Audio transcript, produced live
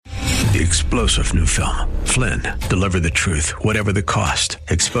The explosive new film, Flynn, deliver the truth, whatever the cost,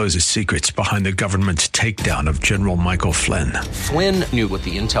 exposes secrets behind the government's takedown of General Michael Flynn. Flynn knew what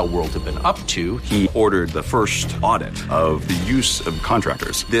the intel world had been up to. He ordered the first audit of the use of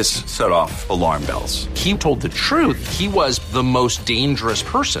contractors. This set off alarm bells. He told the truth. He was the most dangerous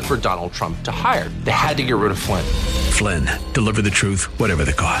person for Donald Trump to hire. They had to get rid of Flynn. Flynn, deliver the truth, whatever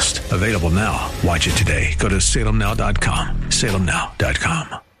the cost. Available now. Watch it today. Go to salemnow.com.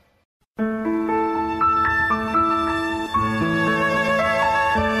 salemnow.com.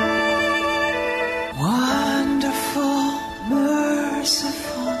 Wonderful,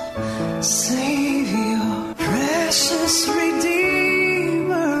 merciful Savior, precious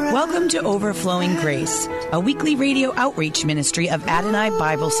Redeemer. Welcome to Overflowing Grace, a weekly radio outreach ministry of Adonai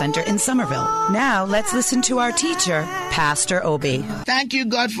Bible Center in Somerville. Now let's listen to our teacher, Pastor Obi. Thank you,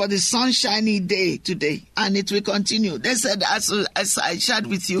 God, for the sunshiny day today, and it will continue. They said, as I shared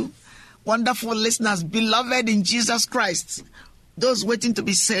with you, wonderful listeners, beloved in Jesus Christ, those waiting to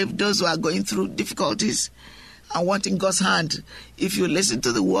be saved, those who are going through difficulties and wanting God's hand, if you listen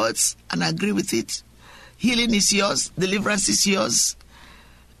to the words and agree with it, healing is yours, deliverance is yours.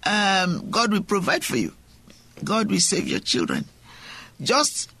 God will provide for you. God will save your children.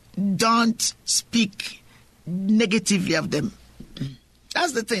 Just don't speak negatively of them.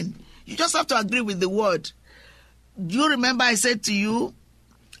 That's the thing. You just have to agree with the word. Do you remember I said to you,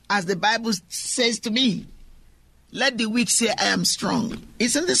 as the Bible says to me, let the weak say, I am strong.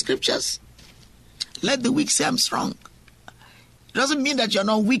 It's in the scriptures. Let the weak say, I'm strong. It doesn't mean that you're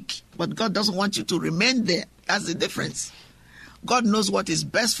not weak, but God doesn't want you to remain there. That's the difference. God knows what is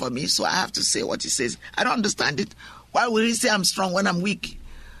best for me, so I have to say what he says. I don't understand it. Why will he say I'm strong when I'm weak?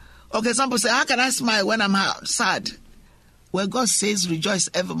 Okay, some people say, how can I smile when I'm sad? Well, God says, rejoice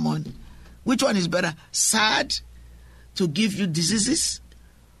evermore. Which one is better? Sad to give you diseases,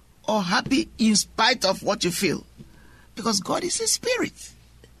 or happy in spite of what you feel? Because God is a spirit.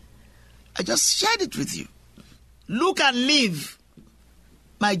 I just shared it with you. Look and live.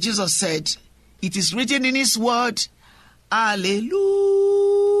 My Jesus said, it is written in his word, hallelujah.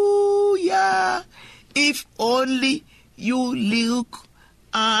 If only you look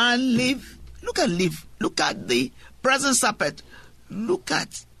and live. Look and live. Look at the present serpent. Look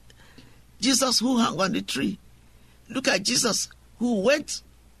at Jesus who hung on the tree. Look at Jesus who went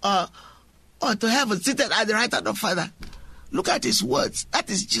to heaven, seated at the right hand of Father. Look at his words. That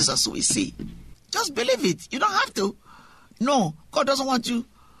is Jesus we see. Just believe it. You don't have to. No, God doesn't want you.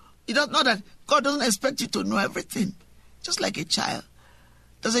 You don't know that God doesn't expect you to know everything. Just like a child.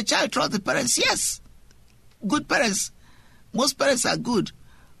 Does a child trust the parents? Yes. Good parents. Most parents are good.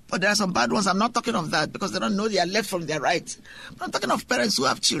 But there are some bad ones. I'm not talking of that because they don't know their left from their right. But I'm talking of parents who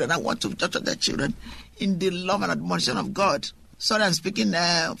have children and want to touch their children in the love and admonition of God. Sorry, I'm speaking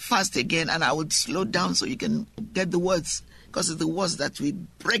fast again, and I would slow down so you can get the words, because it's the words that will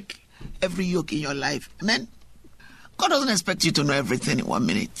break every yoke in your life. Amen? God doesn't expect you to know everything in 1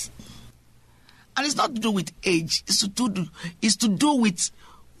 minute. And it's not to do with age. It's to do with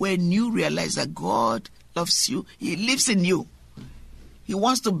when you realize that God loves you. He lives in you. He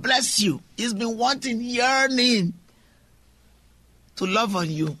wants to bless you. He's been yearning to love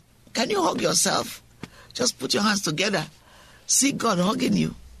on you. Can you hug yourself? Just put your hands together. See God hugging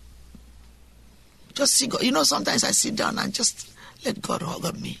you. Just see God. You know, sometimes I sit down and just let God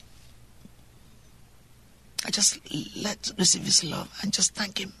hug me. I just receive his love and just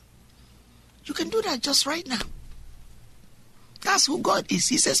thank him. You can do that just right now. That's who God is.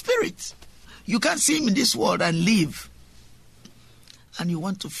 He's a spirit. You can't see him in this world and live. And you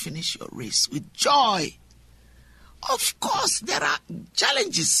want to finish your race with joy. Of course, there are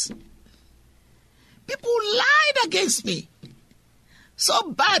challenges. People lied against me.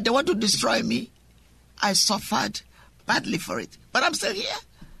 So bad, they want to destroy me. I suffered badly for it. But I'm still here.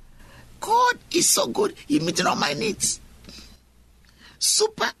 God is so good. He's meeting all my needs.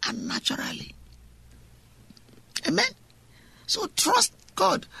 Super and naturally. Amen? So trust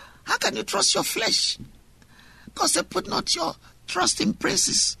God. How can you trust your flesh? God said, put not your trust in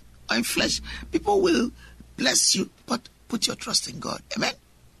princes or in flesh. People will bless you, but put your trust in God. Amen?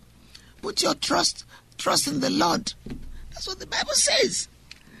 Put your trust in the Lord. That's what the Bible says.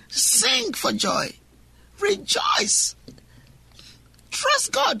 Sing for joy. Rejoice.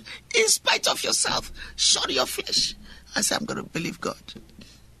 Trust God in spite of yourself. Shut your flesh. I say, I'm going to believe God.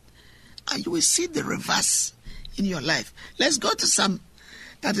 And you will see the reverse in your life. Let's go to Psalm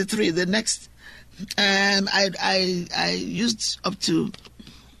 33, the next. I used up to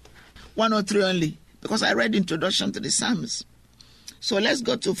 103 only because I read introduction to the Psalms. So let's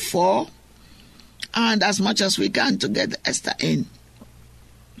go to 4 and as much as we can to get Esther in.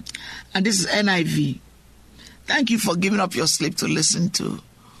 And this is NIV. Thank you for giving up your sleep to listen to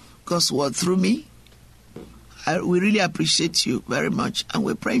God's word through me. We really appreciate you very much, and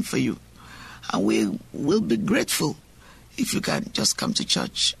we're praying for you. And we will be grateful if you can just come to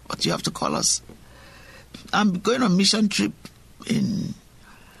church, but you have to call us. I'm going on mission trip in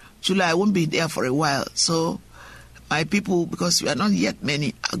July. I won't be there for a while. So my people, because we are not yet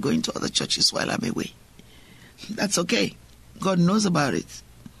many, are going to other churches while I'm away. That's okay. God knows about it.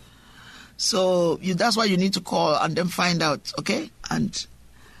 So that's why you need to call and then find out, okay? And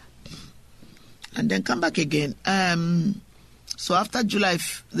then come back again. So after July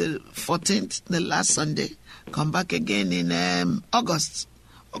the 14th, the last Sunday, come back again in August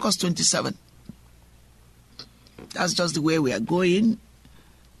 27th. That's just the way we are going.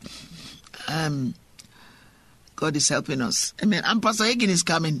 God is helping us. Amen. And Pastor Hagin is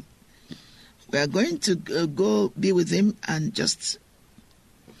coming. We are going to go be with him and just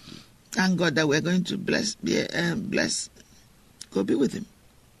thank God that we're going to bless. Go be with him.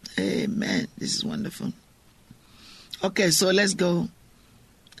 Amen. This is wonderful. Okay, so let's go.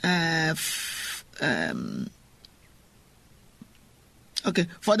 Okay,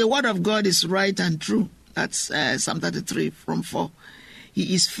 for the word of God is right and true. That's Psalm 33 from 4.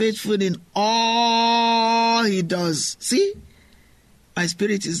 He is faithful in all he does. See? My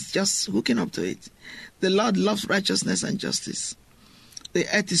spirit is just hooking up to it. The Lord loves righteousness and justice. The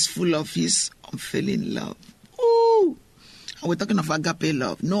earth is full of his unfailing love. Ooh! And we're talking of agape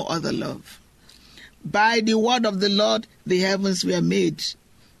love, no other love. By the word of the Lord, the heavens were made.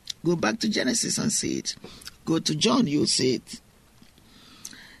 Go back to Genesis and see it. Go to John, you'll see it.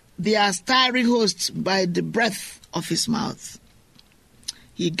 They are starry hosts by the breath of his mouth.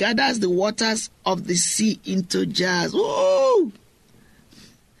 He gathers the waters of the sea into jars. Ooh!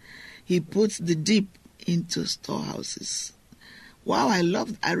 He puts the deep into storehouses. Wow, I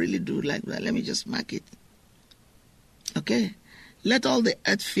really do like that. Let me just mark it. Okay? Let all the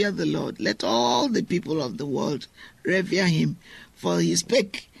earth fear the Lord. Let all the people of the world revere him. For he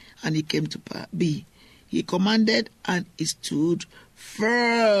spake, and he came to be. He commanded, and he stood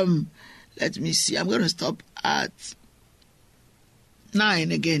firm. Let me see. I'm going to stop at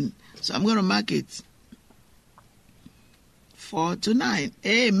 9 again. So I'm going to mark it. 4 to 9.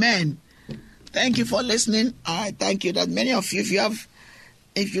 Amen. Thank you for listening. I thank you that many of you,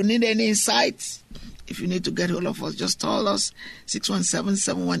 if you need any insights, if you need to get hold of us, just call us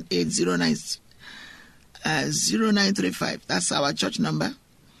 617-718-0935. That's our church number.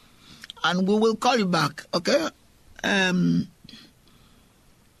 And we will call you back, okay? And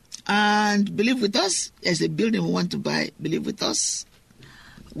believe with us. There's a building we want to buy. Believe with us.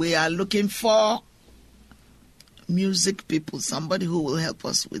 We are looking for music people, somebody who will help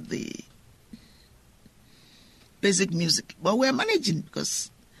us with the basic music. But we're managing because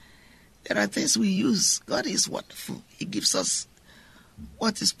there are things we use. God is wonderful. He gives us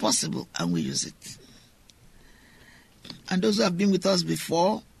what is possible and we use it. And those who have been with us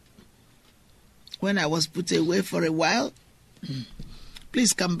before, when I was put away for a while,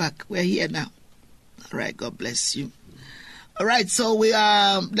 please come back. We're here now. All right, God bless you. All right, so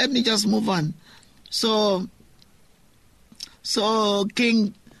let me just move on. So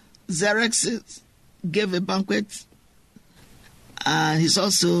King Xerxes gave a banquet, and he's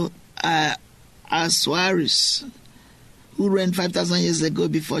also Ahasuerus, who reigned 5,000 years ago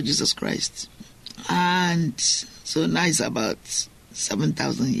before Jesus Christ. And so now it's about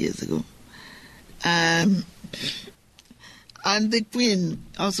 7,000 years ago. And the queen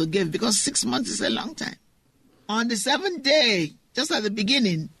also gave, because 6 months is a long time. On the 7th day, just at the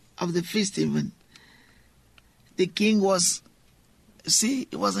beginning of the feast even, the king was, he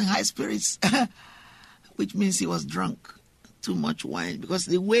was in high spirits, which means he was drunk, too much wine, because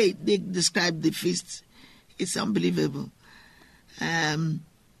the way they describe the feast, it's unbelievable. He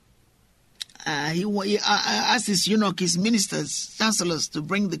asked his eunuch, his ministers, chancellors, to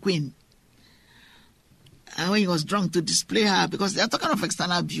bring the queen. And when he was drunk, to display her, because they're talking of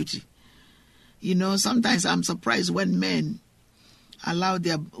external beauty. You know, sometimes I'm surprised when men allow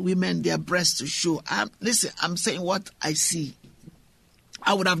their women, their breasts to show. Listen, I'm saying what I see.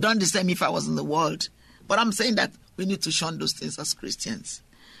 I would have done the same if I was in the world. But I'm saying that we need to shun those things as Christians.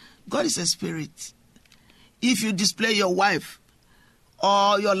 God is a spirit. If you display your wife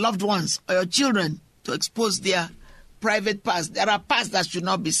or your loved ones or your children to expose their private parts, there are parts that should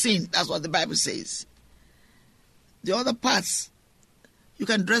not be seen. That's what the Bible says. The other parts, you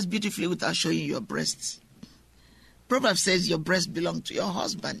can dress beautifully without showing your breasts. Proverbs says your breasts belong to your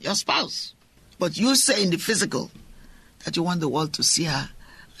husband, your spouse. But you say in the physical that you want the world to see her,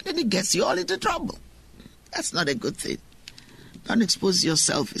 and then it gets you all into trouble. That's not a good thing. Don't expose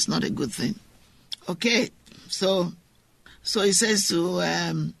yourself. It's not a good thing. Okay, so he says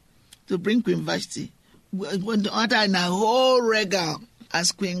to bring Queen Vashti. When the order in a whole regal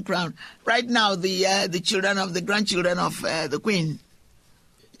as Queen crown. Right now, the grandchildren of the Queen,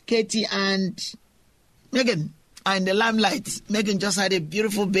 Katie and Meghan, are in the limelight. Meghan just had a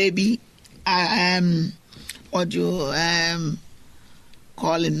beautiful baby. What do you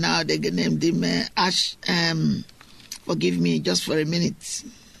call him now? They named him Ash. Forgive me just for a minute.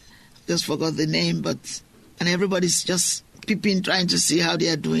 Just forgot the name, and everybody's just peeping, trying to see how they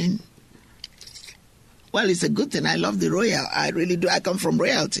are doing. Well, it's a good thing. I love the royal. I really do. I come from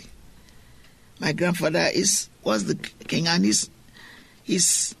royalty. My grandfather was the king, and he's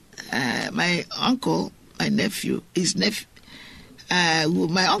my uncle, my nephew,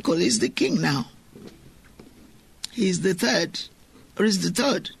 my uncle is the king now. He's the third, or is the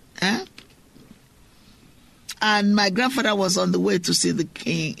third, And my grandfather was on the way to see the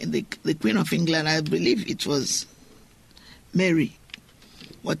king, the Queen of England. I believe it was Mary.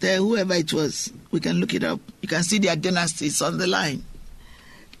 Whoever it was, we can look it up. You can see their dynasties on the line.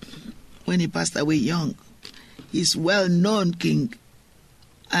 When he passed away young, he's well-known king.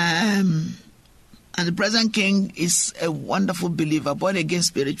 And the present king is a wonderful believer, born again,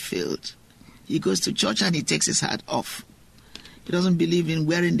 spirit-filled. He goes to church and he takes his hat off. He doesn't believe in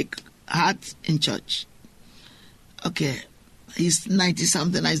wearing the hat in church. Okay, he's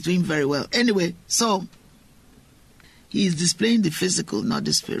 90-something and he's doing very well. Anyway, so he is displaying the physical, not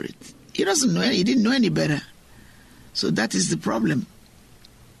the spirit. He didn't know any better. So that is the problem.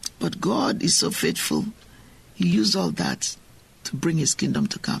 But God is so faithful. He used all that to bring his kingdom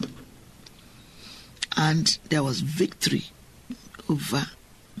to come. And there was victory over,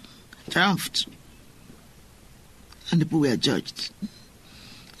 triumphed. And the people were judged.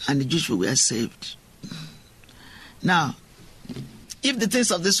 And the Jewish people were saved. Now, if the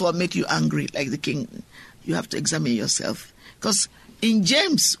things of this world make you angry, like the king, you have to examine yourself. Because in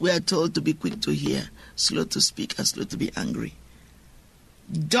James, we are told to be quick to hear, slow to speak, and slow to be angry.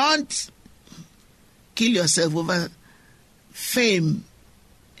 Don't kill yourself over fame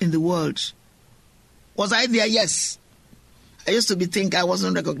in the world. Was I there? Yes. I used to think I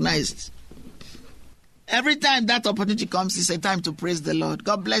wasn't recognized. Every time that opportunity comes, it's a time to praise the Lord.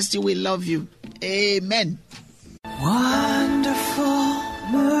 God bless you. We love you. Amen. Wonderful,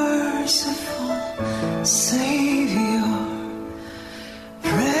 merciful Savior,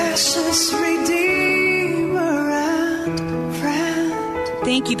 precious Redeemer and friend.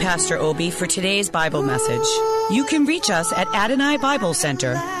 Thank you, Pastor Obi, for today's Bible message. You can reach us at Adonai Bible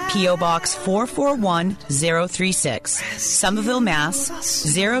Center, P.O. Box 441036, Somerville, Mass.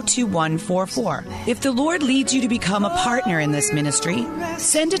 02144. If the Lord leads you to become a partner in this ministry,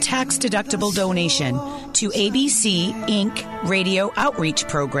 send a tax-deductible donation to ABC Inc. Radio Outreach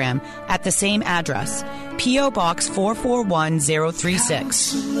Program at the same address, P.O. Box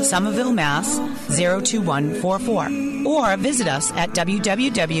 441036, Somerville, Mass. 02144. Or visit us at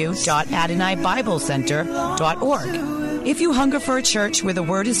www.AdonaiBibleCenter.org. If you hunger for a church where the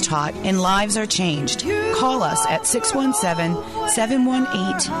Word is taught and lives are changed, call us at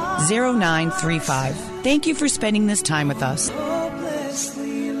 617-718-0935. Thank you for spending this time with us.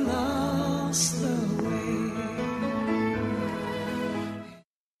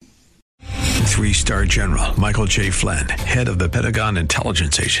 Three-star General Michael J. Flynn, head of the Pentagon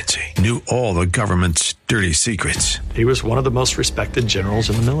Intelligence Agency, knew all the government's dirty secrets. He was one of the most respected generals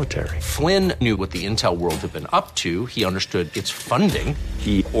in the military. Flynn knew what the intel world had been up to. He understood its funding.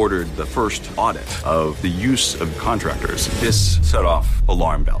 He ordered the first audit of the use of contractors. This set off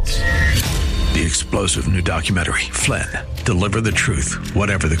alarm bells. The explosive new documentary, Flynn, Deliver the Truth,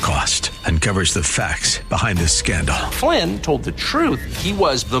 Whatever the Cost, uncovers the facts behind this scandal. Flynn told the truth. He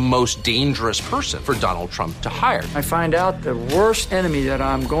was the most dangerous person for Donald Trump to hire. I find out the worst enemy that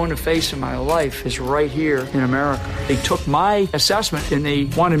I'm going to face in my life is right here in America. They took my assessment and they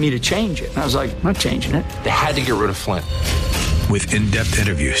wanted me to change it. And I was like, I'm not changing it. They had to get rid of Flynn. With in-depth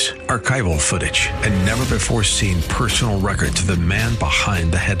interviews, archival footage, and never-before-seen personal records of the man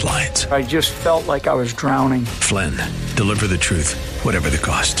behind the headlines. I just felt like I was drowning. Flynn, Deliver the Truth, Whatever the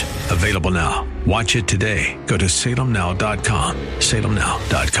Cost. Available now. Watch it today. Go to salemnow.com.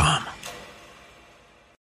 salemnow.com.